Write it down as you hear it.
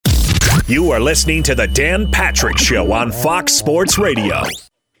You are listening to the Dan Patrick Show on Fox Sports Radio.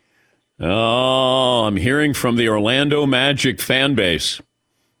 Oh, I'm hearing from the Orlando Magic fan base.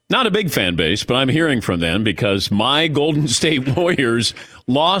 Not a big fan base, but I'm hearing from them because my Golden State Warriors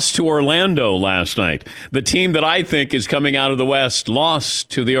lost to Orlando last night. The team that I think is coming out of the West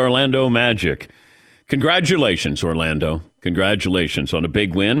lost to the Orlando Magic. Congratulations, Orlando. Congratulations on a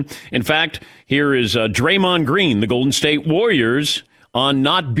big win. In fact, here is Draymond Green, the Golden State Warriors, on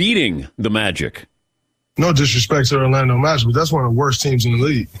not beating the Magic. No disrespect to the Orlando Magic, but that's one of the worst teams in the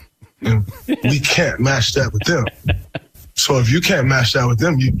league. And we can't match that with them. So if you can't match that with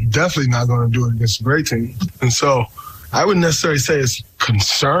them, you're definitely not going to do it against a great team. And so I wouldn't necessarily say it's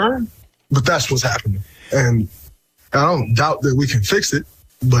concern, but that's what's happening. And I don't doubt that we can fix it,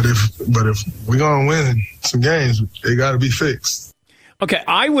 but if we're going to win some games, they got to be fixed. Okay,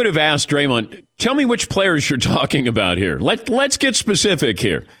 I would have asked Draymond, tell me which players you're talking about here. Let's get specific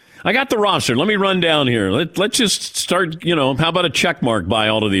here. I got the roster. Let me run down here. Let's just start, how about a check mark by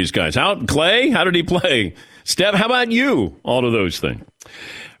all of these guys? Clay, how did he play? Steph, how about you? All of those things.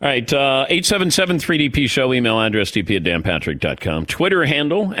 All right, 877-3DP-SHOW, email address dp@danpatrick.com, Twitter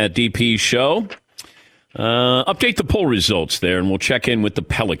handle @DP-SHOW. Update the poll results there, and we'll check in with the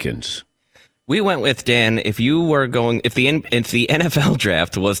Pelicans. We went with, Dan, if the NFL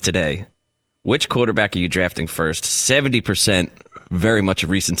draft was today, which quarterback are you drafting first? 70%, very much a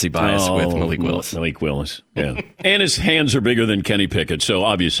recency bias with Malik Willis. Malik Willis, yeah. And his hands are bigger than Kenny Pickett, so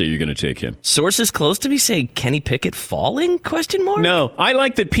obviously you're going to take him. Sources close to me say Kenny Pickett falling, ? No, I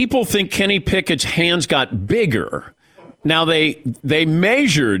like that people think Kenny Pickett's hands got bigger. Now, they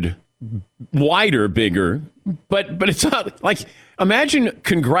measured wider, bigger, but it's not like, imagine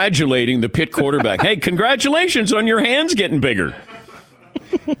congratulating the Pitt quarterback. Hey, congratulations on your hands getting bigger.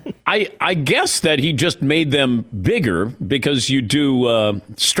 I guess that he just made them bigger because you do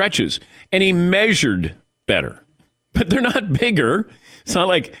stretches, and he measured better. But they're not bigger. It's not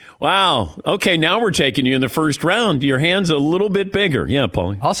like, wow, okay, now we're taking you in the first round. Your hand's a little bit bigger. Yeah,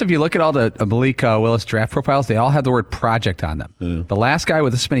 Paulie. Also, if you look at all the Malik Willis draft profiles, they all have the word project on them. Yeah. The last guy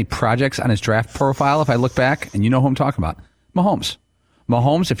with this many projects on his draft profile, if I look back, and you know who I'm talking about, Mahomes.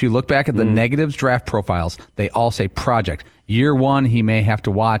 Mahomes, if you look back at the negatives draft profiles, they all say project. Year one, he may have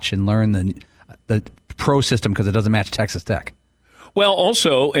to watch and learn the pro system because it doesn't match Texas Tech. Well,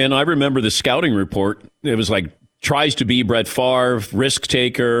 also, and I remember the scouting report, it was like, tries to be Brett Favre, risk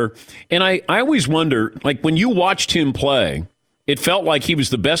taker. And I always wonder, like when you watched him play, it felt like he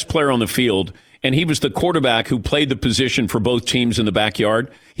was the best player on the field, and he was the quarterback who played the position for both teams in the backyard.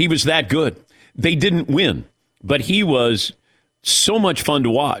 He was that good. They didn't win, but he was so much fun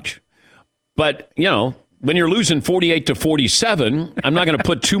to watch. But, when you're losing 48-47, I'm not going to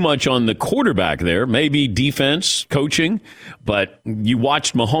put too much on the quarterback there. Maybe defense, coaching. But you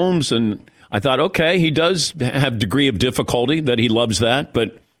watched Mahomes, and I thought, okay, he does have a degree of difficulty that he loves that,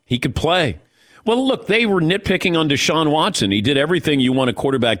 but he could play. Well, look, they were nitpicking on Deshaun Watson. He did everything you want a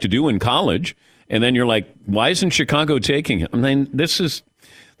quarterback to do in college. And then you're like, why isn't Chicago taking him? I mean, this is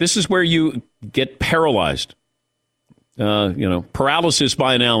where you get paralyzed. Paralysis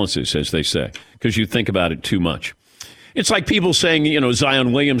by analysis, as they say, because you think about it too much. It's like people saying,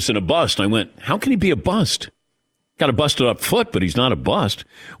 Zion Williamson a bust. I went, how can he be a bust? Got a busted up foot, but he's not a bust.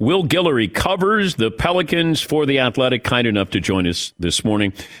 Will Guillory covers the Pelicans for The Athletic, kind enough to join us this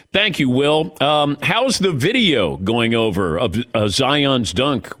morning. Thank you, Will. How's the video going over of Zion's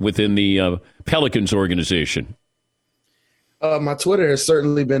dunk within the Pelicans organization? My Twitter has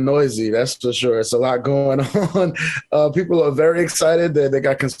certainly been noisy, that's for sure. It's a lot going on. People are very excited that they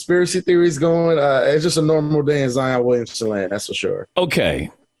got conspiracy theories going. It's just a normal day in Zion Williamson land, that's for sure.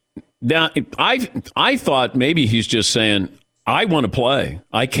 Okay. Now, I thought maybe he's just saying, I want to play.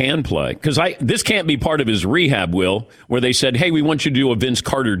 I can play. Because this can't be part of his rehab, Will, where they said, hey, we want you to do a Vince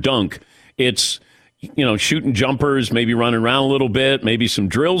Carter dunk. It's, shooting jumpers, maybe running around a little bit, maybe some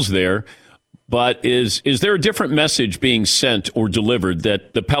drills there. But is there a different message being sent or delivered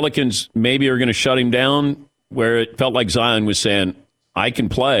that the Pelicans maybe are going to shut him down, where it felt like Zion was saying, I can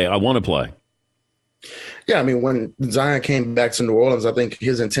play, I want to play? Yeah, I mean, when Zion came back to New Orleans, I think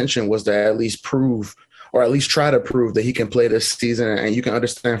his intention was to at least prove, or at least try to prove, that he can play this season. And you can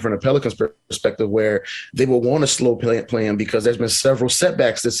understand from the Pelicans' perspective where they will want to slow play him because there's been several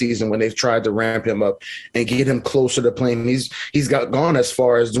setbacks this season when they've tried to ramp him up and get him closer to playing. He's gone as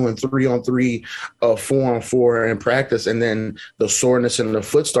far as doing 3-on-3, 4-on-4 in practice, and then the soreness in the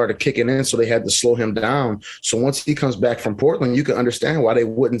foot started kicking in, so they had to slow him down. So once he comes back from Portland, you can understand why they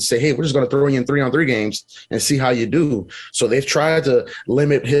wouldn't say, hey, we're just going to throw you in 3-on-3 games and see how you do. So they've tried to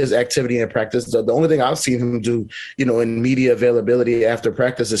limit his activity in practice. The only thing I've seen him do, in media availability after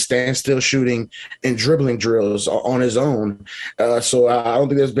practice is standstill shooting and dribbling drills on his own. So I don't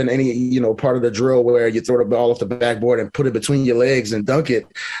think there's been any, part of the drill where you throw the ball off the backboard and put it between your legs and dunk it.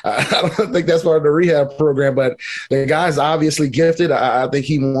 I don't think that's part of the rehab program, but the guy's obviously gifted. I think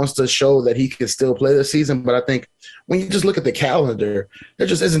he wants to show that he can still play this season, but I think when you just look at the calendar, there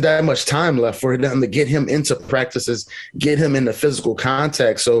just isn't that much time left for them to get him into practices, get him into physical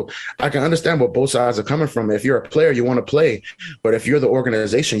contact. So I can understand where both sides are coming from. If you're a player, you want to play. But if you're the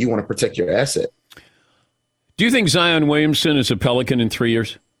organization, you want to protect your asset. Do you think Zion Williamson is a Pelican in 3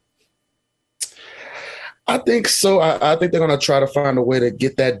 years? I think so. I think they're going to try to find a way to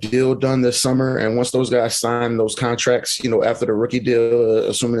get that deal done this summer. And once those guys sign those contracts, after the rookie deal,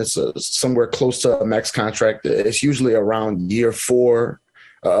 assuming it's somewhere close to a max contract, it's usually around year 4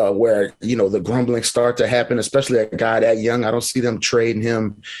 where, the grumblings start to happen, especially a guy that young. I don't see them trading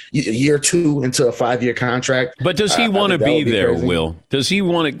him year 2 into a 5-year contract. But does he want to be there, crazy. Will? Does he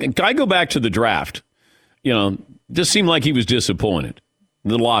want to? I go back to the draft. Just seemed like he was disappointed.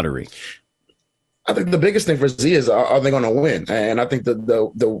 The lottery. I think the biggest thing for Z is, are they going to win? And I think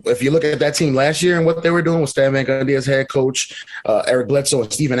the if you look at that team last year and what they were doing with Stan Van Gundy as head coach, Eric Bledsoe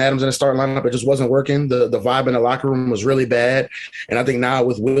and Steven Adams in the starting lineup, it just wasn't working. The vibe in the locker room was really bad. And I think now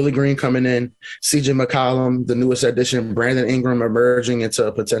with Willie Green coming in, CJ McCollum, the newest addition, Brandon Ingram emerging into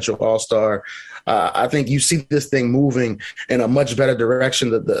a potential all-star, I think you see this thing moving in a much better direction.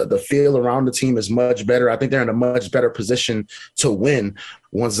 The feel around the team is much better. I think they're in a much better position to win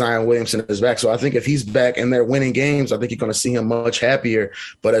once Zion Williamson is back. So I think if he's back and they're winning games, I think you're going to see him much happier.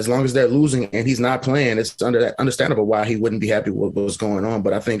 But as long as they're losing and he's not playing, it's understandable why he wouldn't be happy with what's going on.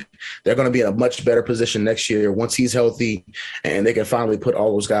 But I think they're going to be in a much better position next year once he's healthy and they can finally put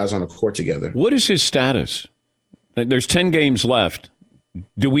all those guys on the court together. What is his status? There's 10 games left.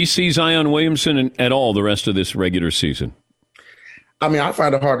 Do we see Zion Williamson at all the rest of this regular season? I mean, I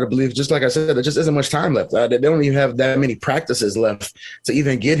find it hard to believe. Just like I said, there just isn't much time left. They don't even have that many practices left to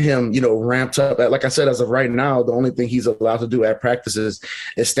even get him, ramped up. Like I said, as of right now, the only thing he's allowed to do at practices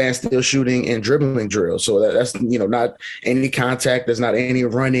is standstill shooting and dribbling drills. So that's, not any contact. There's not any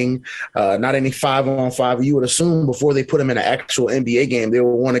running, not any 5-on-5. You would assume before they put him in an actual NBA game, they would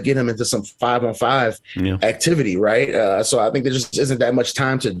want to get him into some 5-on-5 activity, right? So I think there just isn't that much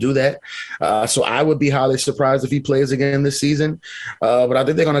time to do that. So I would be highly surprised if he plays again this season. But I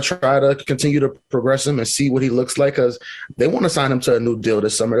think they're going to try to continue to progress him and see what he looks like because they want to sign him to a new deal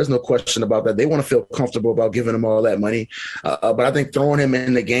this summer. There's no question about that. They want to feel comfortable about giving him all that money. But I think throwing him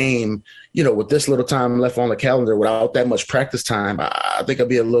in the game, with this little time left on the calendar without that much practice time, I think it'll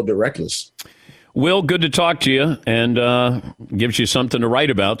be a little bit reckless. Will, good to talk to you, and gives you something to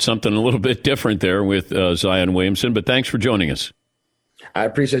write about, something a little bit different there with Zion Williamson. But thanks for joining us. I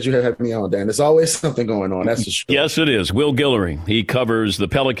appreciate you having me on, Dan. There's always something going on, that's for sure. Yes, it is. Will Guillory. He covers the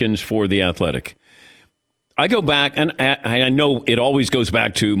Pelicans for The Athletic. I go back, and I know it always goes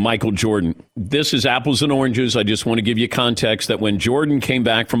back to Michael Jordan. This is apples and oranges. I just want to give you context that when Jordan came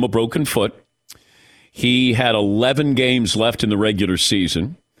back from a broken foot, he had 11 games left in the regular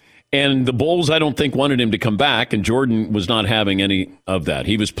season. And the Bulls, I don't think, wanted him to come back, and Jordan was not having any of that.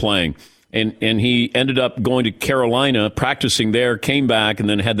 He was playing. And he ended up going to Carolina, practicing there, came back, and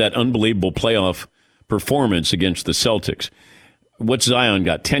then had that unbelievable playoff performance against the Celtics. What's Zion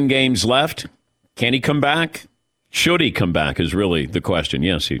got? 10 games left? Can he come back? Should he come back is really the question.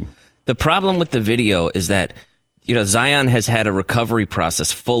 Yes, he. The problem with the video is that, Zion has had a recovery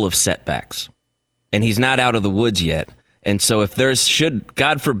process full of setbacks, and he's not out of the woods yet. And so if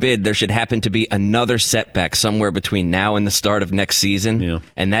God forbid, there should happen to be another setback somewhere between now and the start of next season,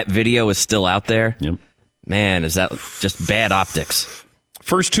 and that video is still out there, man, is that just bad optics.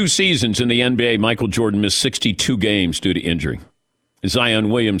 First 2 seasons in the NBA, Michael Jordan missed 62 games due to injury. Zion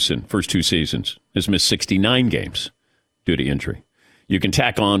Williamson, first 2 seasons, has missed 69 games due to injury. You can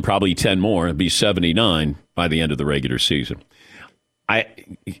tack on probably 10 more and be 79 by the end of the regular season. I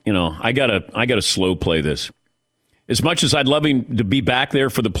gotta slow play this. As much as I'd love him to be back there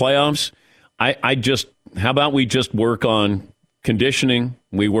for the playoffs, how about we just work on conditioning?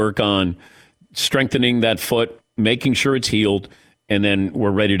 We work on strengthening that foot, making sure it's healed, and then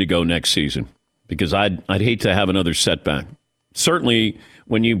we're ready to go next season. Because I'd hate to have another setback. certainly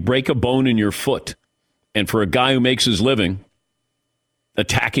when you break a bone in your foot, and for a guy who makes his living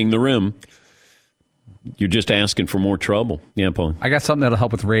attacking the rim, you're just asking for more trouble. Yeah, Paul. I got something that'll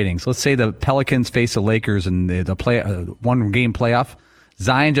help with ratings. Let's say the Pelicans face the Lakers in the one-game playoff.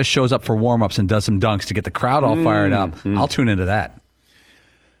 Zion just shows up for warm-ups and does some dunks to get the crowd all fired up. I'll tune into that.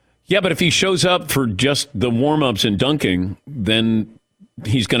 Yeah, but if he shows up for just the warm-ups and dunking, then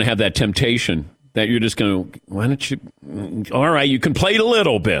he's going to have that temptation that you're just going to, why don't you, all right, you can play it a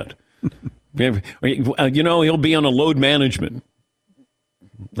little bit. He'll be on a load management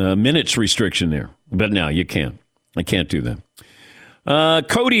minutes restriction there. But no, you can't. I can't do that.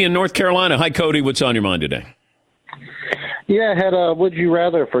 Cody in North Carolina. Hi, Cody. What's on your mind today? Yeah, I had a would you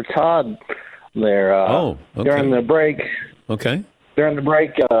rather for Todd there during the break. Okay. During the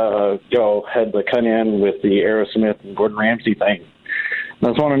break, Joe had to cut in with the Aerosmith and Gordon Ramsay thing. I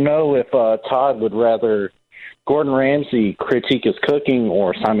just want to know if Todd would rather Gordon Ramsay critique his cooking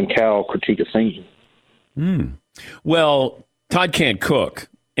or Simon Cowell critique his singing. Well, Todd can't cook,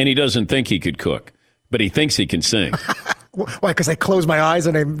 and he doesn't think he could cook, but he thinks he can sing. Why? Because I close my eyes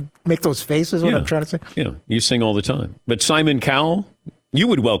and I make those faces, what I'm trying to say? Yeah, you sing all the time. But Simon Cowell, you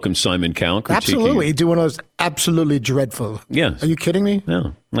would welcome Simon Cowell critiquing. Absolutely. He'd do one of those absolutely dreadful. Yes. Are you kidding me?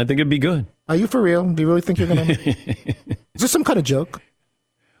 No, I think it'd be good. Are you for real? Do you really think you're going to? Is this some kind of joke?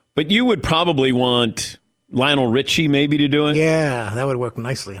 But you would probably want Lionel Richie maybe to do it? Yeah, that would work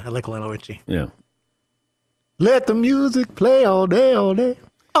nicely. I like Lionel Richie. Yeah. Let the music play all day,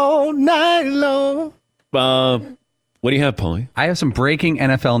 all night long. What do you have, Paulie? I have some breaking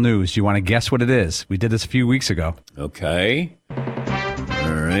NFL news. Do you want to guess what it is? We did this a few weeks ago. Okay.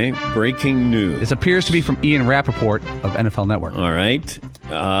 All right. Breaking news. This appears to be from Ian Rappaport of NFL Network. All right.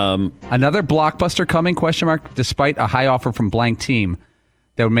 Another blockbuster coming, ? Despite a high offer from blank team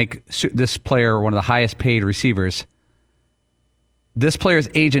that would make this player one of the highest paid receivers. This player's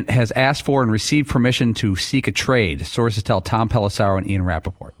agent has asked for and received permission to seek a trade. Sources tell Tom Pelissero and Ian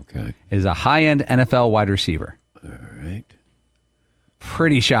Rappaport. Okay. It is a high-end NFL wide receiver. All right.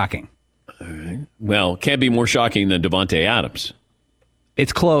 Pretty shocking. All right. Well, can't be more shocking than Devontae Adams.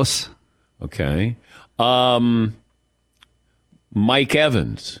 It's close. Okay. Mike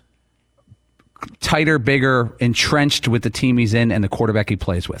Evans. Tighter, bigger, entrenched with the team he's in and the quarterback he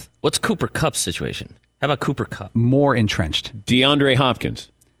plays with. What's Cooper Kupp's situation? How about Cooper Kupp? More entrenched. DeAndre Hopkins.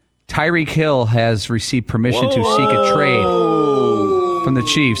 Tyreek Hill has received permission to seek a trade from the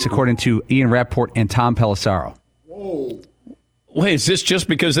Chiefs, according to Ian Rappaport and Tom Pelissero. Wait, is this just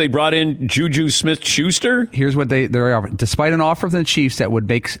because they brought in Juju Smith-Schuster? Here's what they're offering. Despite an offer from the Chiefs that would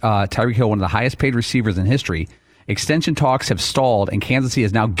make Tyreek Hill one of the highest paid receivers in history, extension talks have stalled, and Kansas City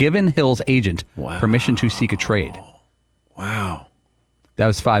has now given Hill's agent permission to seek a trade. Wow. That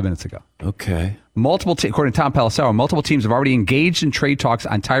was 5 minutes ago. Okay. According to Tom Pelissero, multiple teams have already engaged in trade talks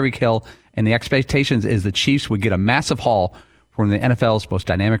on Tyreek Hill, and the expectations is the Chiefs would get a massive haul from the NFL's most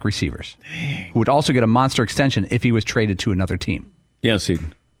dynamic receivers, who would also get a monster extension if he was traded to another team. Yes,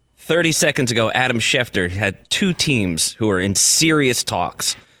 Eden. 30 seconds ago, Adam Schefter had two teams who are in serious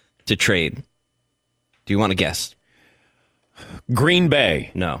talks to trade. Do you want to guess? Green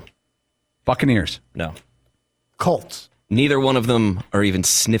Bay. No. Buccaneers. No. Colts. Neither one of them are even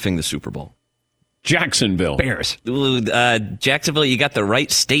sniffing the Super Bowl. Jacksonville. Bears. Jacksonville, you got the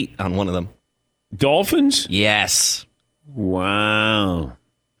right state on one of them. Dolphins? Yes. Wow.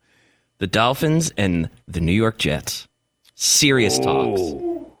 The Dolphins and the New York Jets. Serious talks.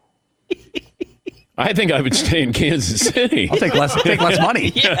 I think I would stay in Kansas City. I'll take less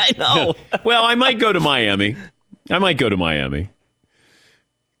money. Yeah, I know. Well, I might go to Miami.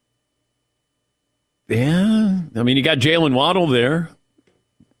 Yeah. I mean, you got Jalen Waddle there.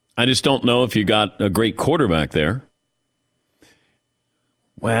 I just don't know if you got a great quarterback there.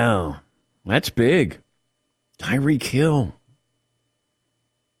 Wow. That's big. Tyreek Hill.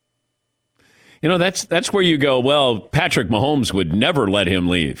 You know, that's where you go, well, Patrick Mahomes would never let him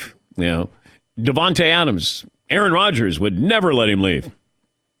leave. You know, Devontae Adams, Aaron Rodgers would never let him leave.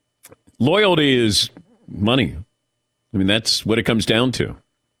 Loyalty is money. I mean, that's what it comes down to.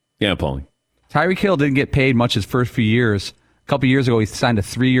 Yeah, Paulie. Tyreek Hill didn't get paid much his first few years. A couple years ago, he signed a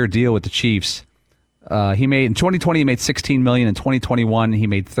 3-year deal with the Chiefs. In 2020 he made $16 million. In 2021 he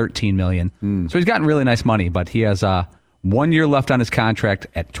made $13 million. So he's gotten really nice money, but he has 1 year left on his contract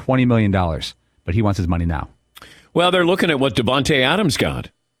at $20 million. But he wants his money now. Well, they're looking at what Devontae Adams got.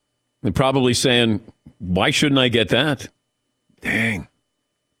 They're probably saying, why shouldn't I get that? Dang.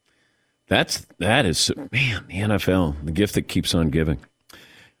 That is, man, the NFL, the gift that keeps on giving.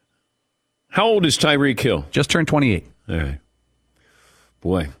 How old is Tyreek Hill? Just turned 28. All right.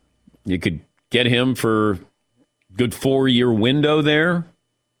 Boy, you could get him for good 4-year window there.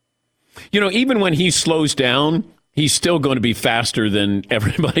 Even when he slows down, he's still going to be faster than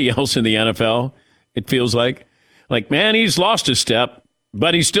everybody else in the NFL, it feels like. Like, man, he's lost a step,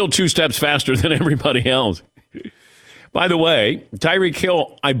 but he's still 2 steps faster than everybody else. By the way, Tyreek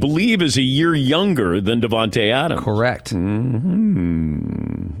Hill, I believe, is a year younger than Davante Adams. Correct.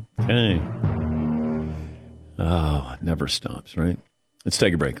 Mm-hmm. Okay. Oh, it never stops, right? Let's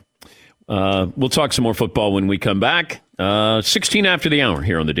take a break. We'll talk some more football when we come back. 16 after the hour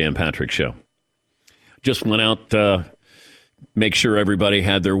here on the Dan Patrick Show. Just went out to make sure everybody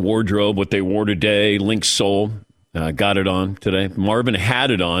had their wardrobe, what they wore today. Link Soul got it on today. Marvin had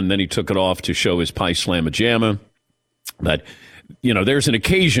it on, then he took it off to show his Pie Slamma-Jamma. But, there's an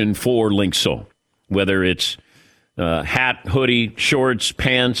occasion for Link Soul, whether it's hat, hoodie, shorts,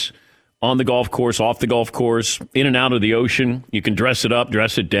 pants, on the golf course, off the golf course, in and out of the ocean. You can dress it up,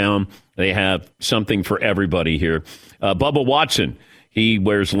 dress it down. They have something for everybody here. Bubba Watson, he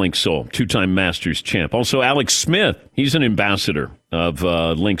wears Link Soul, 2-time Masters champ. Also, Alex Smith, he's an ambassador of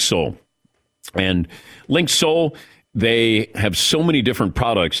Link Soul. And Link Soul, they have so many different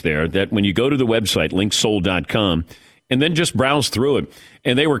products there that when you go to the website, linksoul.com, and then just browse through it.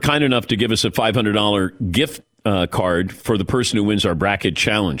 And they were kind enough to give us a $500 gift card for the person who wins our bracket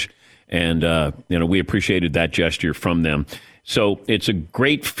challenge. And, we appreciated that gesture from them. So it's a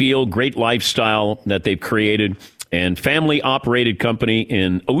great feel, great lifestyle that they've created. And family-operated company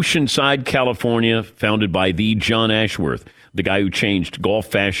in Oceanside, California, founded by the John Ashworth, the guy who changed golf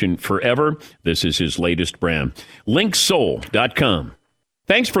fashion forever. This is his latest brand. Linksoul.com.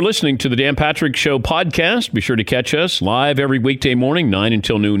 Thanks for listening to the Dan Patrick Show podcast. Be sure to catch us live every weekday morning, 9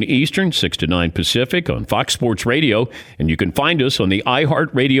 until noon Eastern, 6 to 9 Pacific on Fox Sports Radio. And you can find us on the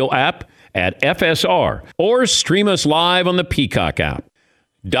iHeartRadio app at FSR or stream us live on the Peacock app.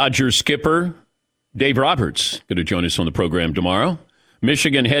 Dodgers skipper Dave Roberts going to join us on the program tomorrow.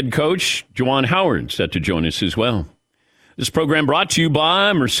 Michigan head coach Juwan Howard set to join us as well. This program brought to you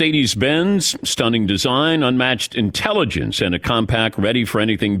by Mercedes-Benz. Stunning design, unmatched intelligence, and a compact,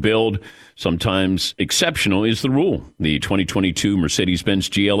 ready-for-anything build. Sometimes exceptional is the rule. The 2022 Mercedes-Benz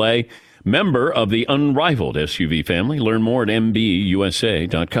GLA, member of the unrivaled SUV family. Learn more at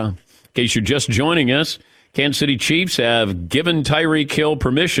MBUSA.com. In case you're just joining us, Kansas City Chiefs have given Tyreek Hill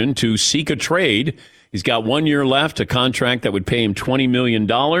permission to seek a trade. He's got 1 year left, a contract that would pay him $20 million.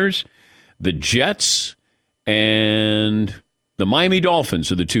 The Jets and the Miami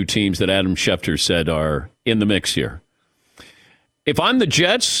Dolphins are the 2 teams that Adam Schefter said are in the mix here. If I'm the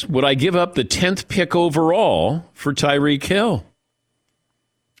Jets, would I give up the 10th pick overall for Tyreek Hill?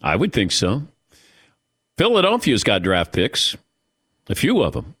 I would think so. Philadelphia's got draft picks, a few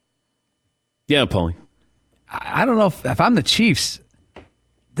of them. Yeah, Paulie. I don't know if I'm the Chiefs.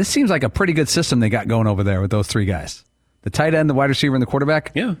 This seems like a pretty good system they got going over there with those 3 guys. The tight end, the wide receiver, and the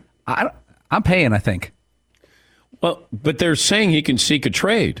quarterback. Yeah. I'm paying, I think. Well, but they're saying he can seek a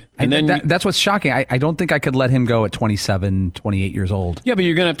trade. And then that's what's shocking. I don't think I could let him go at 27, 28 years old. Yeah, but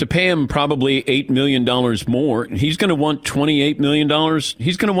you're going to have to pay him probably $8 million more. He's going to want $28 million.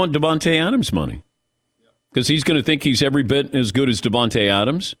 He's going to want Davante Adams money because he's going to think he's every bit as good as Davante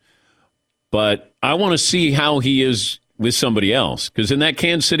Adams. But I want to see how he is with somebody else because in that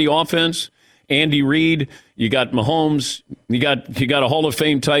Kansas City offense, Andy Reid, you got Mahomes, you got a Hall of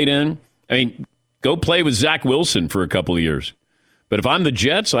Fame tight end. I mean, go play with Zach Wilson for a couple of years. But if I'm the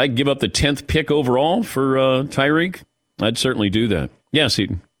Jets, I'd give up the 10th pick overall for Tyreek. I'd certainly do that. Yes,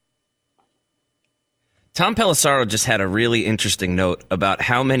 Eaton. Tom Pelissaro just had a really interesting note about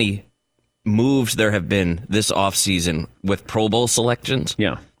how many moves there have been this offseason with Pro Bowl selections.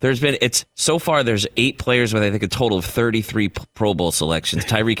 Yeah. There's 8 players with I think a total of 33 Pro Bowl selections.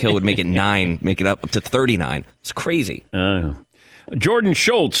 Tyreek Hill would make it 9, make it up to 39. It's crazy. Jordan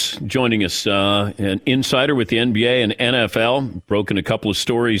Schultz joining us, an insider with the NBA and NFL. Broken a couple of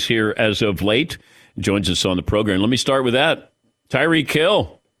stories here as of late. Joins us on the program. Let me start with that. Tyreek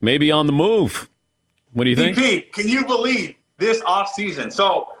Hill, maybe on the move. What do you think? DP, can you believe this offseason?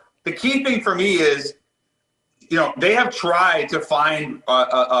 So the key thing for me is, they have tried to find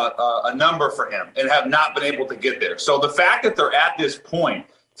a number for him and have not been able to get there. So the fact that they're at this point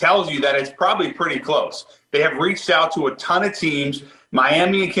tells you that it's probably pretty close. They have reached out to a ton of teams.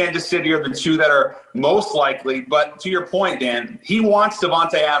 Miami and Kansas City are the 2 that are most likely. But to your point, Dan, he wants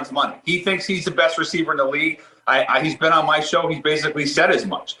Davante Adams money. He thinks he's the best receiver in the league. He's been on my show. He's basically said as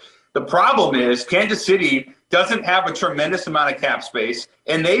much. The problem is Kansas City doesn't have a tremendous amount of cap space,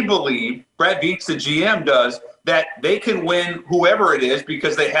 and they believe, Brett Veach, the GM, does, that they can win whoever it is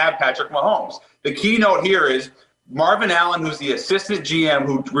because they have Patrick Mahomes. The keynote here is Marvin Allen, who's the assistant GM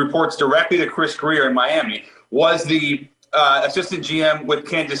who reports directly to Chris Greer in Miami, was the assistant GM with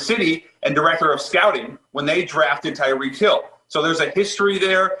Kansas City and director of scouting when they drafted Tyreek Hill. So there's a history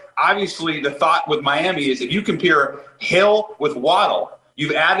there. Obviously, the thought with Miami is if you compare Hill with Waddle,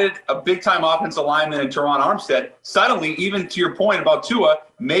 you've added a big-time offensive lineman in Teron Armstead. Suddenly, even to your point about Tua,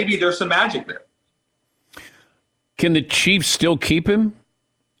 maybe there's some magic there. Can the Chiefs still keep him?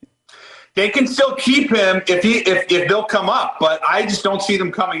 They can still keep him if they'll come up, but I just don't see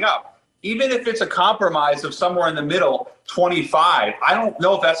them coming up. Even if it's a compromise of somewhere in the middle, 25, I don't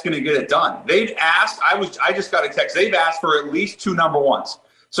know if that's going to get it done. They've asked, I just got a text, they've asked for at least 2 number ones.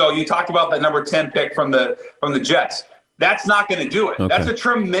 So you talked about that number 10 pick from the Jets. That's not going to do it. Okay. That's a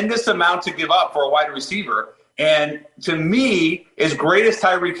tremendous amount to give up for a wide receiver. And to me, as great as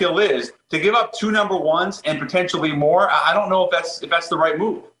Tyreek Hill is, to give up 2 number ones and potentially more, I don't know if that's the right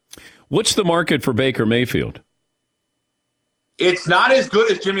move. What's the market for Baker Mayfield? It's not as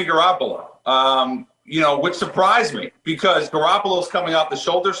good as Jimmy Garoppolo, which surprised me because Garoppolo's coming off the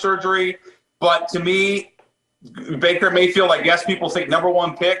shoulder surgery. But to me, Baker Mayfield, I guess people think number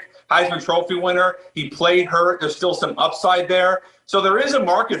 1 pick, Heisman Trophy winner. He played hurt. There's still some upside there. So there is a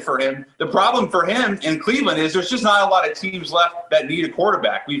market for him. The problem for him in Cleveland is there's just not a lot of teams left that need a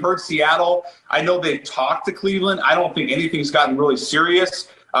quarterback. We've heard Seattle. I know they've talked to Cleveland. I don't think anything's gotten really serious.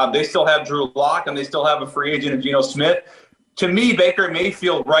 They still have Drew Lock, and they still have a free agent of Geno Smith. To me, Baker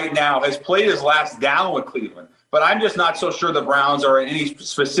Mayfield right now has played his last down with Cleveland, but I'm just not so sure the Browns are in any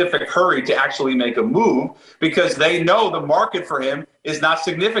specific hurry to actually make a move because they know the market for him is not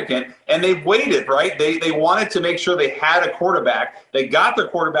significant, and they've waited, right? They wanted to make sure they had a quarterback. They got their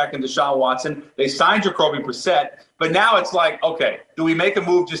quarterback in Deshaun Watson. They signed Jacoby Brissett, but now it's like, okay, do we make a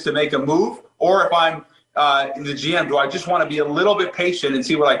move just to make a move? Or if I'm the GM, do I just want to be a little bit patient and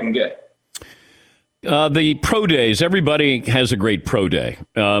see what I can get? The pro days, everybody has a great pro day.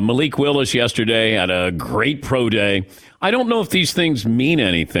 Malik Willis yesterday had a great pro day. I don't know if these things mean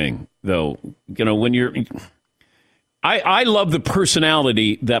anything, though. When you're... I love the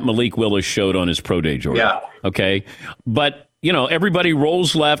personality that Malik Willis showed on his pro day, Jordan. Yeah. Okay? But, everybody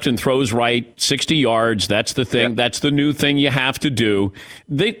rolls left and throws right, 60 yards. That's the thing. Yeah. That's the new thing you have to do.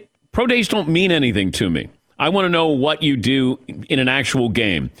 Pro days don't mean anything to me. I want to know what you do in an actual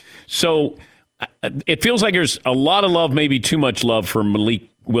game. So... it feels like there's a lot of love, maybe too much love for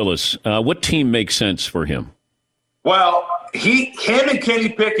Malik Willis. What team makes sense for him? Well, him and Kenny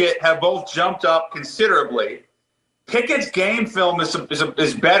Pickett have both jumped up considerably. Pickett's game film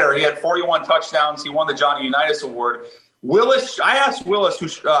is better. He had 41 touchdowns. He won the Johnny Unitas Award. Willis, I asked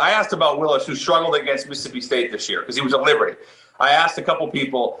about Willis, who struggled against Mississippi State this year because he was at Liberty. I asked a couple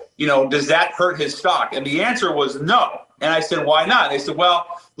people, does that hurt his stock? And the answer was no. And I said, why not? And they said, well,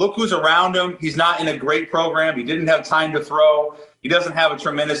 look who's around him. He's not in a great program. He didn't have time to throw. He doesn't have a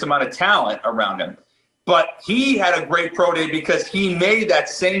tremendous amount of talent around him. But he had a great pro day because he made that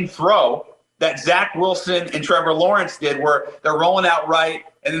same throw that Zach Wilson and Trevor Lawrence did where they're rolling out right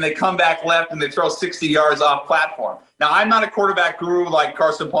and then they come back left and they throw 60 yards off platform. Now, I'm not a quarterback guru like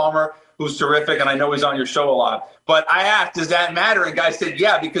Carson Palmer, who's terrific, and I know he's on your show a lot. But I asked, does that matter? And guys said,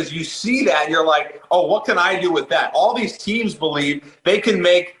 yeah, because you see that, and you're like, oh, what can I do with that? All these teams believe they can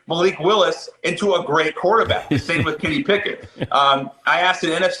make Malik Willis into a great quarterback. The same with Kenny Pickett. I asked an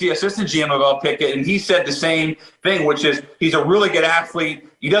NFC assistant GM about Pickett, and he said the same thing, which is he's a really good athlete.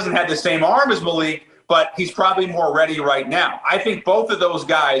 He doesn't have the same arm as Malik, but he's probably more ready right now. I think both of those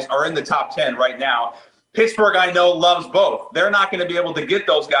guys are in the top 10 right now. Pittsburgh, I know, loves both. They're not going to be able to get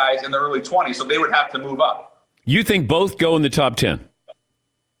those guys in the early 20s, so they would have to move up. You think both go in the top 10?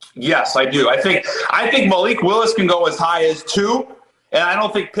 Yes, I do. I think Malik Willis can go as high as 2, and I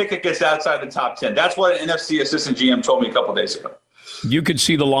don't think Pickett gets outside the top 10. That's what an NFC assistant GM told me a couple days ago. You could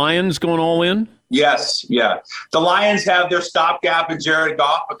see the Lions going all in? Yes, yeah. The Lions have their stopgap in Jared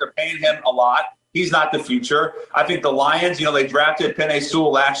Goff, but they're paying him a lot. He's not the future. I think the Lions, they drafted Penei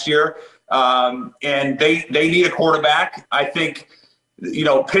Sewell last year. And they need a quarterback. I think,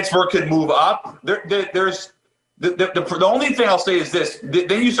 Pittsburgh could move up. There's the only thing I'll say is this.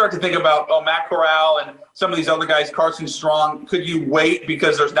 Then you start to think about, Matt Corral and some of these other guys, Carson Strong. Could you wait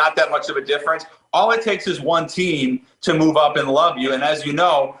because there's not that much of a difference? All it takes is one team to move up and love you. And as you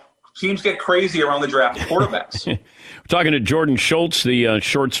know, teams get crazy around the draft of quarterbacks. We're talking to Jordan Schultz, the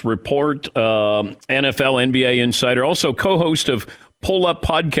Schultz Report, NFL, NBA insider, also co-host of Pull Up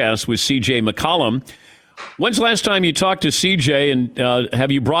Podcast with CJ McCollum. When's the last time you talked to CJ, and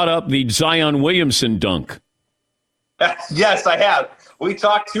have you brought up the Zion Williamson dunk? Yes, I have. We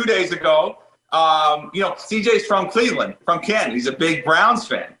talked 2 days ago. CJ's from Cleveland, from Canton. He's a big Browns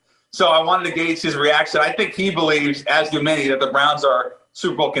fan. So I wanted to gauge his reaction. I think he believes, as do many, that the Browns are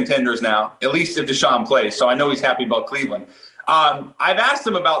Super Bowl contenders now, at least if Deshaun plays. So I know he's happy about Cleveland. I've asked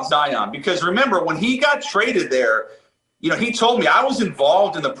him about Zion because remember when he got traded there, he told me I was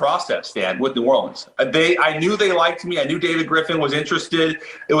involved in the process, Dan, with New Orleans. I knew they liked me. I knew David Griffin was interested.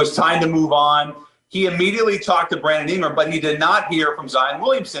 It was time to move on. He immediately talked to Brandon Ingram, but he did not hear from Zion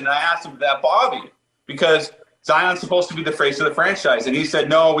Williamson. And I asked him, did that bother you? Because Zion's supposed to be the face of the franchise. And he said,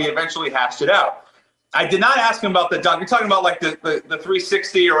 no, we eventually hashed it out. I did not ask him about the dunk. You're talking about like the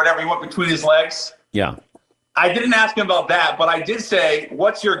 360 or whatever he went between his legs? Yeah. I didn't ask him about that, but I did say,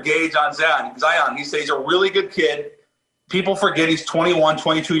 what's your gauge on Zion? He says he's a really good kid. People forget he's 21,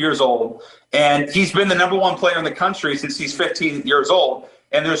 22 years old. And he's been the number one player in the country since he's 15 years old.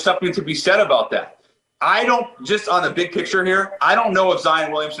 And there's something to be said about that. I don't, just on the big picture here, I don't know if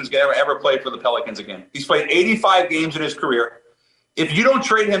Zion Williamson's going to ever play for the Pelicans again. He's played 85 games in his career. If you don't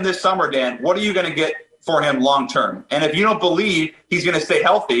trade him this summer, Dan, what are you going to get for him long term? And if you don't believe he's going to stay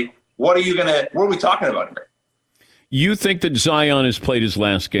healthy, what are we talking about here? You think that Zion has played his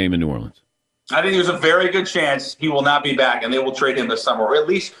last game in New Orleans? I think there's a very good chance he will not be back and they will trade him this summer, or at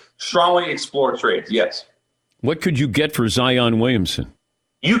least strongly explore trades, yes. What could you get for Zion Williamson?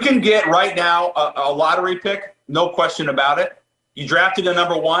 You can get right now a lottery pick, no question about it. You drafted a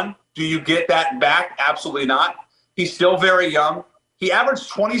number one. Do you get that back? Absolutely not. He's still very young. He averaged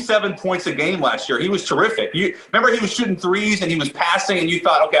 27 points a game last year. He was terrific. Remember he was shooting threes and he was passing and you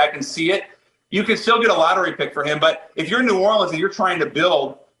thought, okay, I can see it. You can still get a lottery pick for him. But if you're in New Orleans and you're trying to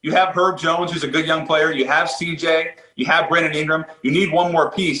build, you have Herb Jones, who's a good young player. You have CJ. You have Brandon Ingram. You need one more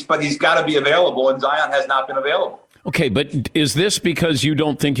piece, but he's got to be available, and Zion has not been available. Okay, but is this because you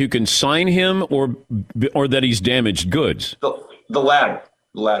don't think you can sign him or that he's damaged goods? The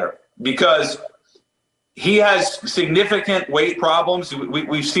latter. Because he has significant weight problems.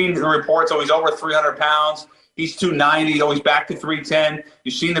 We've seen the reports. He's over 300 pounds. He's 290. He's back to 310.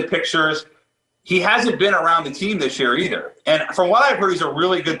 You've seen the pictures. He hasn't been around the team this year either. And from what I've heard, he's a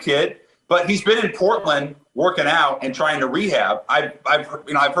really good kid. But he's been in Portland working out and trying to rehab. I've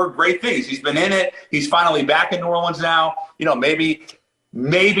heard great things. He's been in it. He's finally back in New Orleans now. Maybe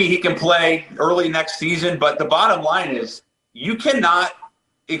he can play early next season. But the bottom line is you cannot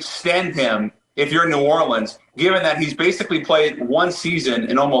extend him if you're in New Orleans, given that he's basically played one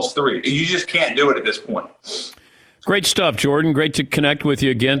season in almost three. You just can't do it at this point. Great stuff, Jordan. Great to connect with you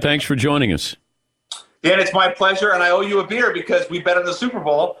again. Thanks for joining us. Dan, it's my pleasure, and I owe you a beer because we bet on the Super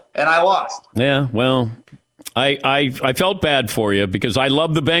Bowl, and I lost. Yeah, well, I felt bad for you because I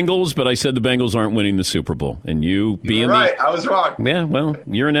love the Bengals, but I said the Bengals aren't winning the Super Bowl. And you being right, I was wrong. Yeah, well,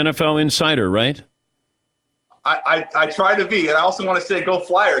 you're an NFL insider, right? I try to be, and I also want to say go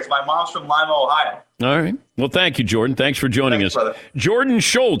Flyers. My mom's from Lima, Ohio. All right. Well, thank you, Jordan. Thanks for joining us. Brother. Jordan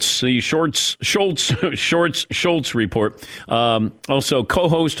Schultz, the Schultz Report. Also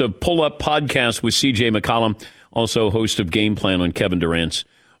co-host of Pull Up Podcast with CJ McCollum. Also host of Game Plan on Kevin Durant's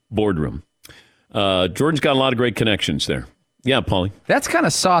Boardroom. Jordan's got a lot of great connections there. Yeah, Paulie. That's kind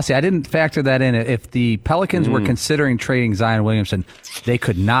of saucy. I didn't factor that in. If the Pelicans were considering trading Zion Williamson, they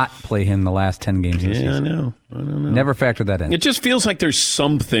could not play him the last 10 games of the season. I know. I don't know. Never factored that in. It just feels like there's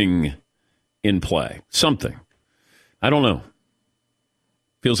something in play. Something. I don't know.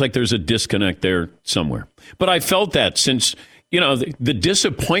 Feels like there's a disconnect there somewhere. But I felt that since, the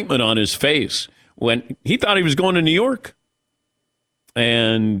disappointment on his face when he thought he was going to New York.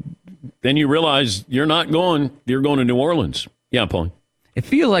 And then you realize you're not going. You're going to New Orleans. Yeah, Paulie. It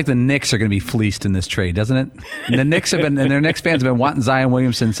feels like the Knicks are going to be fleeced in this trade, doesn't it? And the Knicks have been, and their Knicks fans have been wanting Zion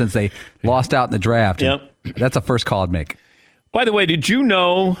Williamson since they lost out in the draft. Yep. That's a first call I'd make. By the way, did you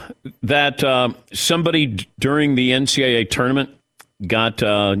know that somebody during the NCAA tournament got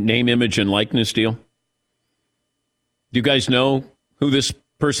a name, image, and likeness deal? Do you guys know who this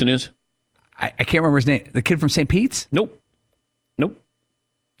person is? I can't remember his name. The kid from St. Pete's? Nope.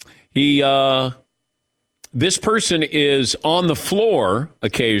 He, this person is on the floor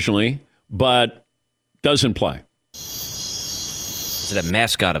occasionally, but doesn't play. Is it a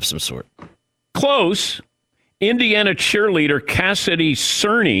mascot of some sort? Close. Indiana cheerleader Cassidy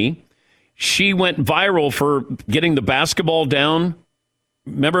Cerny. She went viral for getting the basketball down.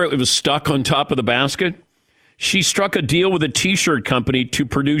 Remember, it was stuck on top of the basket? She struck a deal with a T-shirt company to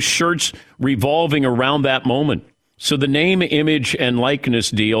produce shirts revolving around that moment. So the name, image, and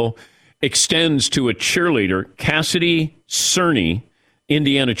likeness deal extends to a cheerleader, Cassidy Cerny,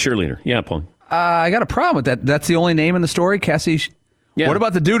 Indiana cheerleader. Yeah, Paul. I got a problem with that. That's the only name in the story, Cassidy. Yeah. What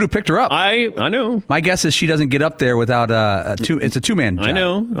about the dude who picked her up? I know. My guess is she doesn't get up there without it's a two-man job.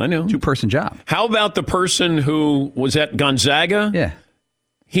 I know. Two-person job. How about the person who was at Gonzaga? Yeah.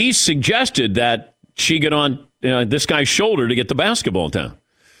 He suggested that she get on this guy's shoulder to get the basketball down.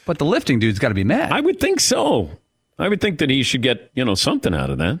 But the lifting dude's got to be mad. I would think so. I would think that he should get, something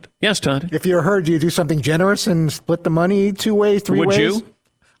out of that. Yes, Todd? If you're her, do you do something generous and split the money 2 ways, 3 ways? Would you?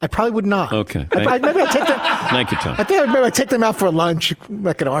 I probably would not. Okay. Maybe I'd take them. Thank you, Todd. I think maybe I'd take them out for lunch,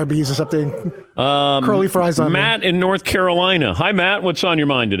 like at Arby's or something. Curly fries on Matt in North Carolina. Hi, Matt. What's on your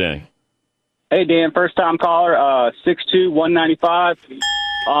mind today? Hey, Dan, first-time caller, 6'2", 195.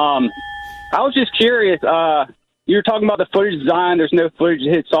 I was just curious. You were talking about the footage design. There's no footage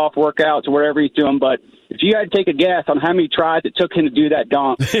of his soft workouts or whatever he's doing, but if you had to take a guess on how many tries it took him to do that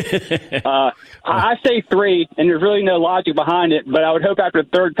dunk, I say 3, and there's really no logic behind it, but I would hope after the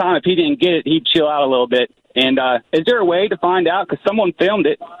third time, if he didn't get it, he'd chill out a little bit. And is there a way to find out? Because someone filmed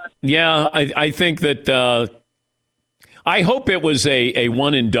it. Yeah, I think that I hope it was a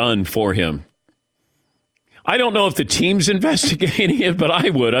one and done for him. I don't know if the team's investigating it, but I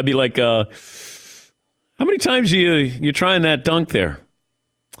would. I'd be like, how many times are you trying that dunk there?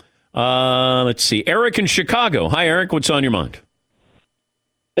 Let's see. Eric in Chicago. Hi, Eric. What's on your mind?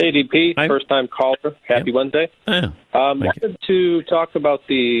 Hey, DP. First-time caller. Happy Wednesday. Yeah. Wanted to talk about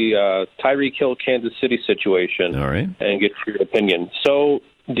the Tyreek Hill, Kansas City situation. All right. And get your opinion. So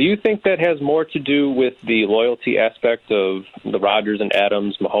do you think that has more to do with the loyalty aspect of the Rodgers and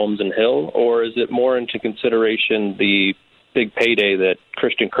Adams, Mahomes and Hill, or is it more into consideration the big payday that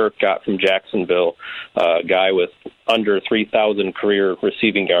Christian Kirk got from Jacksonville, a guy with under 3,000 career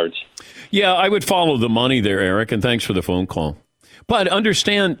receiving yards? Yeah, I would follow the money there, Eric, and thanks for the phone call. But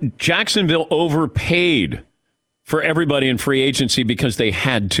understand, Jacksonville overpaid for everybody in free agency because they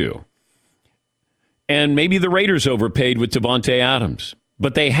had to. And maybe the Raiders overpaid with Devontae Adams,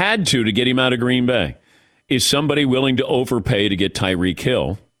 but they had to get him out of Green Bay. Is somebody willing to overpay to get Tyreek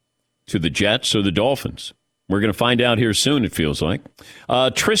Hill to the Jets or the Dolphins? We're going to find out here soon, it feels like.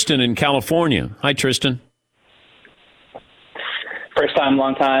 Tristan in California. Hi, Tristan. First time,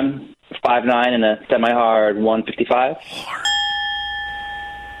 long time, 5'9" and a semi-hard 155.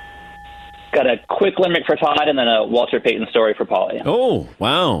 Got a quick limerick for Todd and then a Walter Payton story for Paulie. Oh,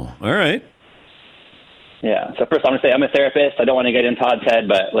 wow. All right. Yeah. So first I'm going to say I'm a therapist. I don't want to get in Todd's head,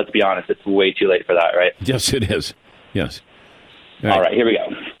 but let's be honest, it's way too late for that, right? Yes, it is. Yes. All right, here we go.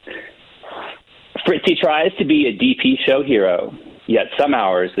 Fritzy tries to be a DP show hero, yet some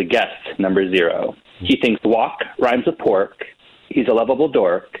hours the guest number 0. He thinks walk rhymes with pork. He's a lovable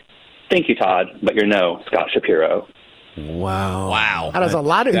dork. Thank you, Todd, but you're no Scott Shapiro. Wow. That is a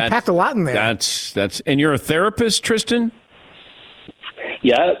lot. You packed a lot in there. That's. And you're a therapist, Tristan?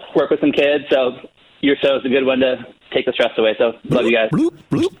 Yeah, work with some kids, so your show is a good one to take the stress away. So love you guys.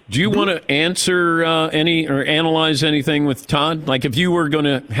 Do you want to answer any or analyze anything with Todd? Like if you were going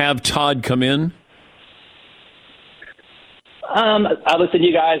to have Todd come in? I listened to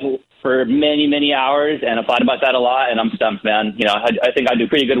you guys for many, many hours, and I've thought about that a lot, and I'm stumped, man. I think I do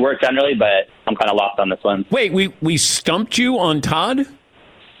pretty good work generally, but I'm kind of lost on this one. Wait, we stumped you on Todd?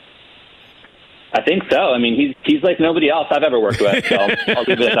 I think so. I mean, he's like nobody else I've ever worked with, so I'll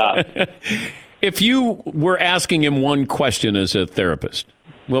leave it at that. If you were asking him one question as a therapist,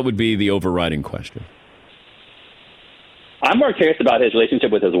 what would be the overriding question? I'm more curious about his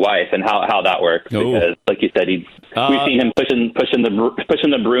relationship with his wife and how that works. Because, like you said, we've seen him pushing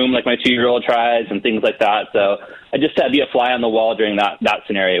the broom like my 2-year-old tries and things like that. So I just had to be a fly on the wall during that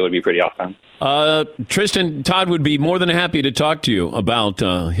scenario would be pretty awesome. Tristan, Todd would be more than happy to talk to you about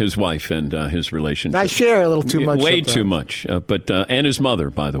his wife and his relationship. I share a little too much. Way too much. But and his mother,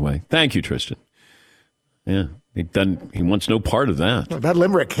 by the way. Thank you, Tristan. Yeah. He wants no part of that. That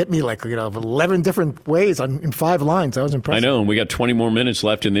limerick hit me like 11 different ways in 5 lines. That was impressive. I know, and we got 20 more minutes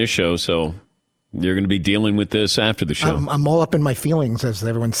left in this show, so you're going to be dealing with this after the show. I'm all up in my feelings, as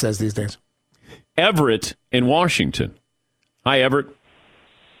everyone says these days. Everett in Washington. Hi, Everett.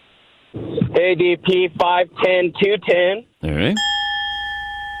 Hey, DP, 5'10", 210. All right.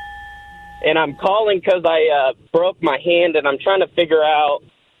 And I'm calling because I broke my hand, and I'm trying to figure out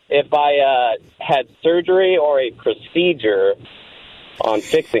if I had surgery or a procedure on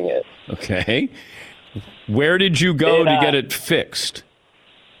fixing it. Okay. Where did you go to get it fixed?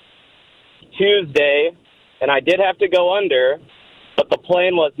 Tuesday, and I did have to go under, but the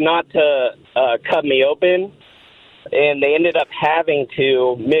plan was not to cut me open, and they ended up having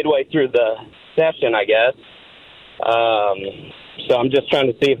to midway through the session, I guess. So I'm just trying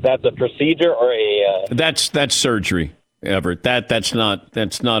to see if that's a procedure or a... That's surgery. Everett, that's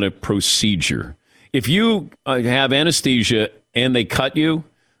not a procedure. If you have anesthesia and they cut you,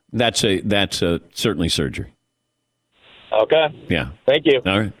 that's certainly surgery. Okay. Yeah. Thank you.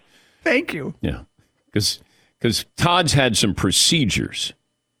 All right. Thank you. Yeah. Because Todd's had some procedures.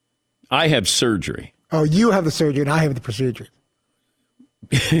 I have surgery. Oh, you have the surgery and I have the procedure.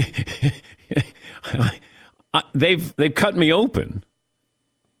 They've cut me open.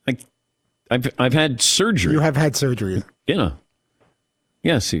 I've had surgery. You have had surgery. Yeah.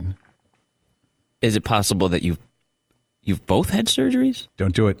 Yes. Is it possible that you've both had surgeries?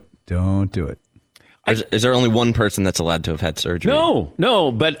 Don't do it. Don't do it. Is there only one person that's allowed to have had surgery?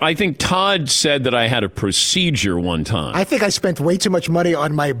 No, but I think Todd said that I had a procedure one time. I think I spent way too much money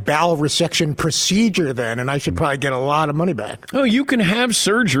on my bowel resection procedure then, and I should probably get a lot of money back. Oh, you can have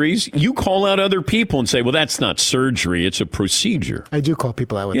surgeries. You call out other people and say, well, that's not surgery. It's a procedure. I do call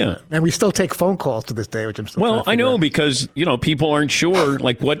people out with that. And we still take phone calls to this day, which I'm still Well, I know because, people aren't sure,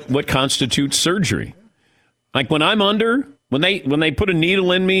 like, what constitutes surgery. Like, when I'm under, when they put a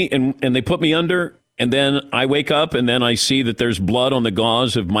needle in me and they put me under, and then I wake up and then I see that there's blood on the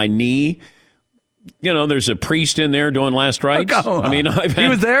gauze of my knee. There's a priest in there doing last rites. I mean, he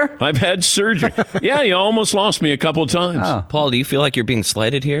was there? I've had surgery. Yeah, you almost lost me a couple of times. Oh. Paul, do you feel like you're being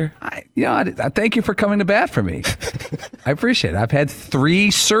slighted here? I thank you for coming to bat for me. I appreciate it. I've had 3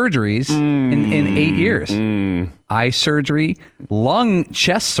 surgeries in 8 years. Eye surgery,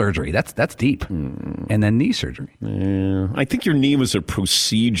 chest surgery. That's deep. And then knee surgery. Yeah. I think your knee was a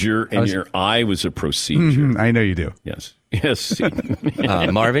procedure and your eye was a procedure. I know you do. Yes.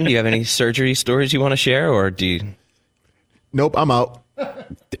 Marvin, do you have any surgery stories you want to share, or do you? Nope, I'm out.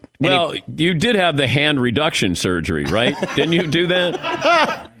 Well, you did have the hand reduction surgery, right? Didn't you do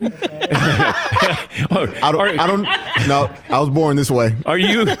that? No, I was born this way. Are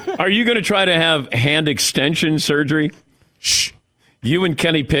you going to try to have hand extension surgery? Shh. You and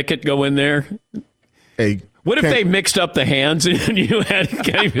Kenny Pickett go in there? Hey. What if they mixed up the hands and you had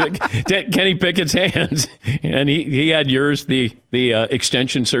Kenny Pickett's hands and he had yours, the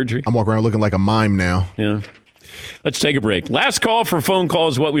extension surgery? I'm walking around looking like a mime now. Yeah. Let's take a break. Last call for phone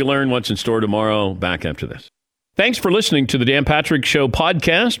calls, what we learned, what's in store tomorrow. Back after this. Thanks for listening to the Dan Patrick Show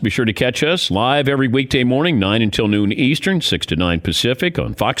podcast. Be sure to catch us live every weekday morning, 9 until noon Eastern, 6 to 9 Pacific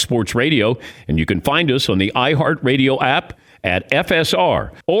on Fox Sports Radio. And you can find us on the iHeartRadio app at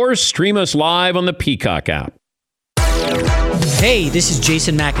FSR or stream us live on the Peacock app. Hey, this is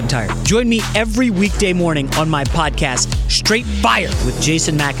Jason McIntyre. Join me every weekday morning on my podcast, Straight Fire with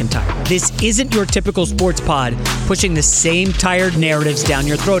Jason McIntyre. This isn't your typical sports pod pushing the same tired narratives down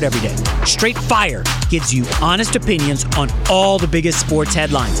your throat every day. Straight Fire gives you honest opinions on all the biggest sports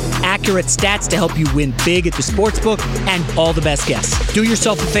headlines, accurate stats to help you win big at the sportsbook, and all the best guests. Do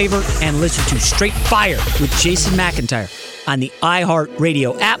yourself a favor and listen to Straight Fire with Jason McIntyre on the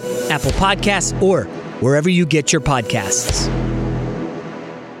iHeartRadio app, Apple Podcasts, or wherever you get your podcasts.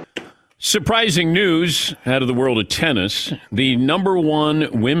 Surprising news out of the world of tennis. The number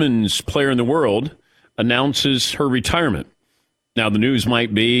 1 women's player in the world announces her retirement. Now, the news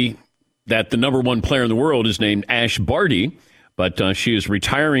might be that the number 1 player in the world is named Ash Barty, but she is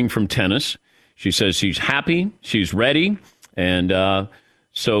retiring from tennis. She says she's happy, she's ready, and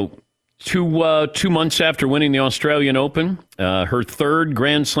so 2 months after winning the Australian Open, her 3rd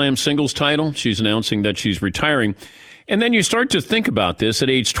Grand Slam singles title, she's announcing that she's retiring. And then you start to think about this at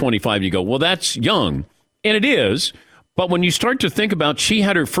age 25. You go, well, that's young. And it is. But when you start to think about, she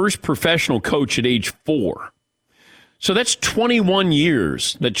had her first professional coach at age 4. So that's 21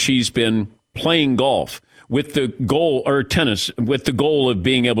 years that she's been playing golf with the goal, or tennis, with the goal of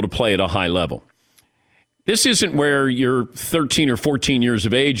being able to play at a high level. This isn't where you're 13 or 14 years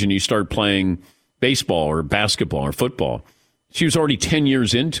of age and you start playing baseball or basketball or football. She was already 10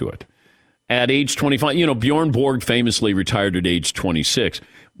 years into it. At age 25, Bjorn Borg famously retired at age 26,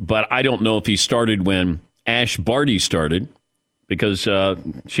 but I don't know if he started when Ash Barty started, because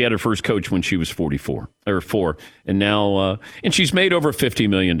she had her first coach when she was 4, and now and she's made over $50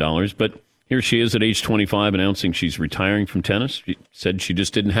 million. But here she is at age 25 announcing she's retiring from tennis. She said she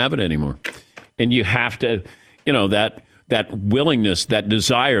just didn't have it anymore. And you have to, that willingness, that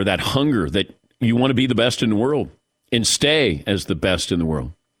desire, that hunger that you want to be the best in the world and stay as the best in the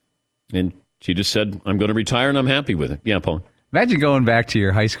world. And she just said, I'm going to retire and I'm happy with it. Yeah, Paul. Imagine going back to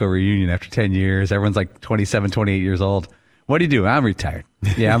your high school reunion after 10 years. Everyone's like 27, 28 years old. What do you do? I'm retired.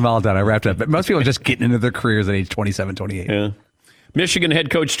 Yeah, I'm all done. I wrapped up. But most people are just getting into their careers at age 27, 28. Yeah. Michigan head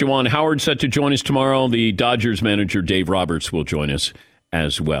coach Juwan Howard set to join us tomorrow. The Dodgers manager Dave Roberts will join us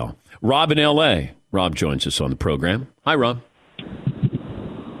as well. Rob in L.A. Rob joins us on the program. Hi, Rob.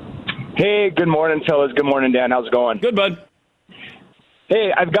 Hey, good morning, fellas. Good morning, Dan. How's it going? Good, bud.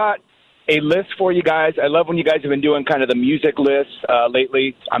 Hey, I've got a list for you guys. I love when you guys have been doing kind of the music lists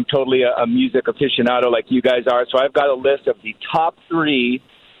lately. I'm totally a music aficionado like you guys are. So I've got a list of the top 3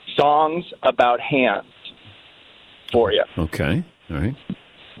 songs about hands for you. Okay. All right.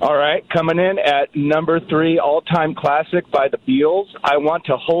 All right, coming in at number 3, all-time classic by the Beatles, I Want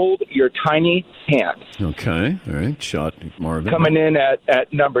to Hold Your Tiny Hand. Okay, all right, shot Marvin. Coming in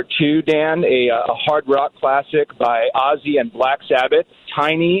at number 2, Dan, a hard rock classic by Ozzy and Black Sabbath,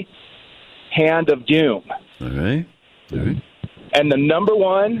 Tiny Hand of Doom. All right. And the number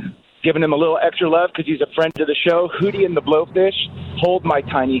 1, giving him a little extra love because he's a friend of the show, Hootie and the Blowfish, Hold My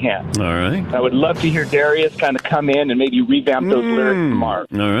Tiny Hand. All right. I would love to hear Darius kind of come in and maybe revamp those lyrics for Marv.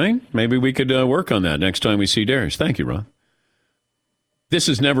 All right. Maybe we could work on that next time we see Darius. Thank you, Ron. This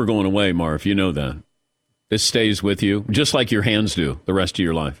is never going away, Marv. You know that. This stays with you, just like your hands do the rest of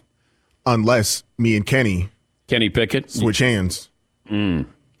your life. Unless me and Kenny Pickett switch hands.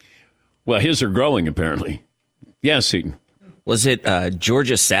 Well, his are growing, apparently. Yes, Seton. Was it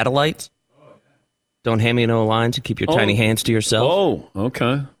Georgia Satellites? Don't hand me no lines and keep your tiny hands to yourself. Oh,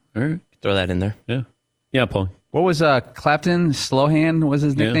 okay. All right. Throw that in there. Yeah, Paul. What was Clapton? Slow Hand was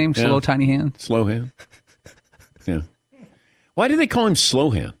his nickname? Yeah. Slow Tiny Hand? Slow Hand. Yeah. Why do they call him Slow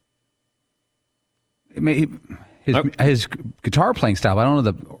Hand? His guitar playing style. I don't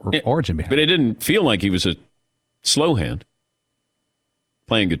know the origin behind it. But it didn't feel like he was a slow hand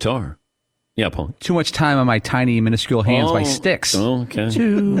playing guitar. Yeah, Paul. Too much time on my tiny, minuscule hands by Styx. Okay.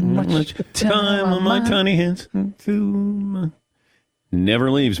 Too much time on my tiny hands.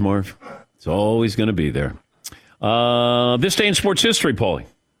 Never leaves, Marv. It's always going to be there. This day in sports history, Paulie.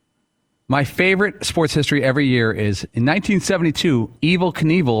 My favorite sports history every year is in 1972, Evel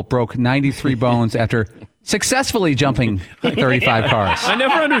Knievel broke 93 bones after successfully jumping 35 cars. I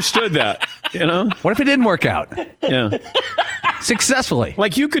never understood that. You know, what if it didn't work out? Yeah, successfully.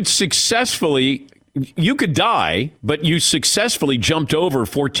 Like you could die, but you successfully jumped over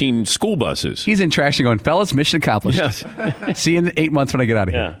 14 school buses. He's in trash and going, fellas, mission accomplished. Yes. See you in 8 months when I get out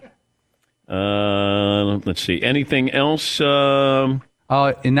of here. Yeah. Let's see. Anything else?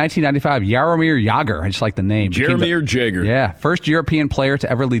 In 1995, Jaromir Jagr. I just like the name. Jaromir Jagr. Yeah, first European player to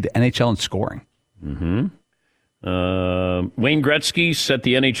ever lead the NHL in scoring. Mm-hmm. Wayne Gretzky set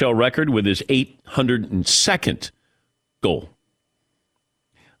the NHL record with his 802nd goal.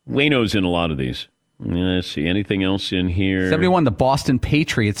 Wayno's in a lot of these. Let's see. Anything else in here? 71, the Boston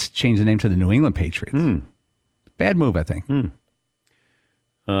Patriots changed the name to the New England Patriots. Bad move, I think.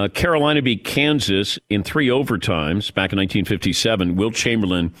 Carolina beat Kansas in 3 overtimes back in 1957. Wilt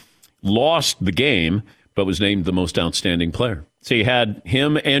Chamberlain lost the game, but was named the most outstanding player. So you had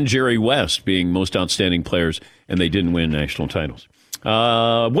him and Jerry West being most outstanding players, and they didn't win national titles.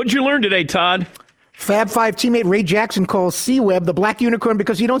 What did you learn today, Todd? Fab Five teammate Ray Jackson calls C-Web the black unicorn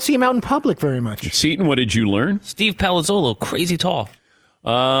because you don't see him out in public very much. Seton, what did you learn? Steve Palazzolo, crazy tall.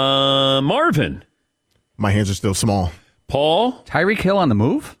 Marvin. My hands are still small. Paul? Tyreek Hill on the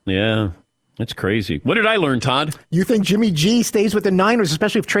move? Yeah, that's crazy. What did I learn, Todd? You think Jimmy G stays with the Niners,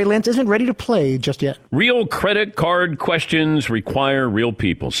 especially if Trey Lance isn't ready to play just yet? Real credit card questions require real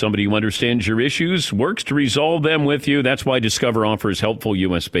people. Somebody who understands your issues, works to resolve them with you. That's why Discover offers helpful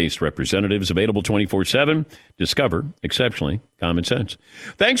U.S.-based representatives available 24/7. Discover, exceptionally common sense.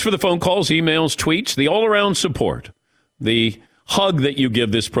 Thanks for the phone calls, emails, tweets, the all-around support, the hug that you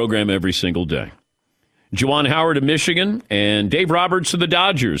give this program every single day. Juwan Howard of Michigan and Dave Roberts of the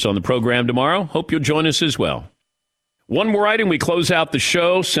Dodgers on the program tomorrow. Hope you'll join us as well. One more item, we close out the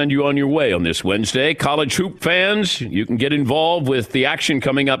show, send you on your way on this Wednesday. College hoop fans, you can get involved with the action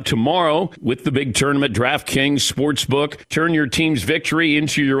coming up tomorrow with the big tournament, DraftKings Sportsbook. Turn your team's victory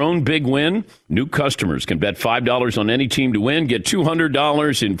into your own big win. New customers can bet $5 on any team to win, get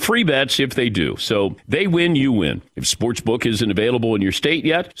 $200 in free bets if they do. So they win, you win. If Sportsbook isn't available in your state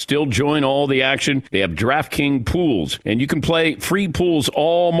yet, still join all the action. They have DraftKings pools, and you can play free pools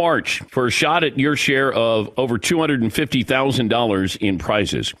all March for a shot at your share of over $250,000 in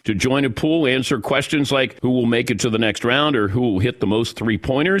prizes. To join a pool, answer questions like who will make it to the next round or who will hit the most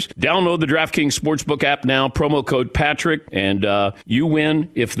three-pointers. Download the DraftKings Sportsbook app now, promo code Patrick, and you win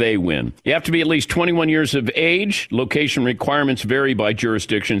if they win. You have to be at least 21 years of age. Location requirements vary by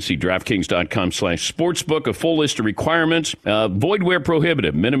jurisdiction. See DraftKings.com/sportsbook. A full list of requirements. Void where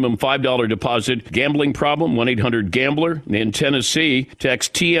prohibited. Minimum $5 deposit. Gambling problem, 1-800-GAMBLER. In Tennessee,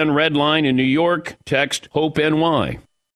 text TN Redline. In New York, text HOPE-NY.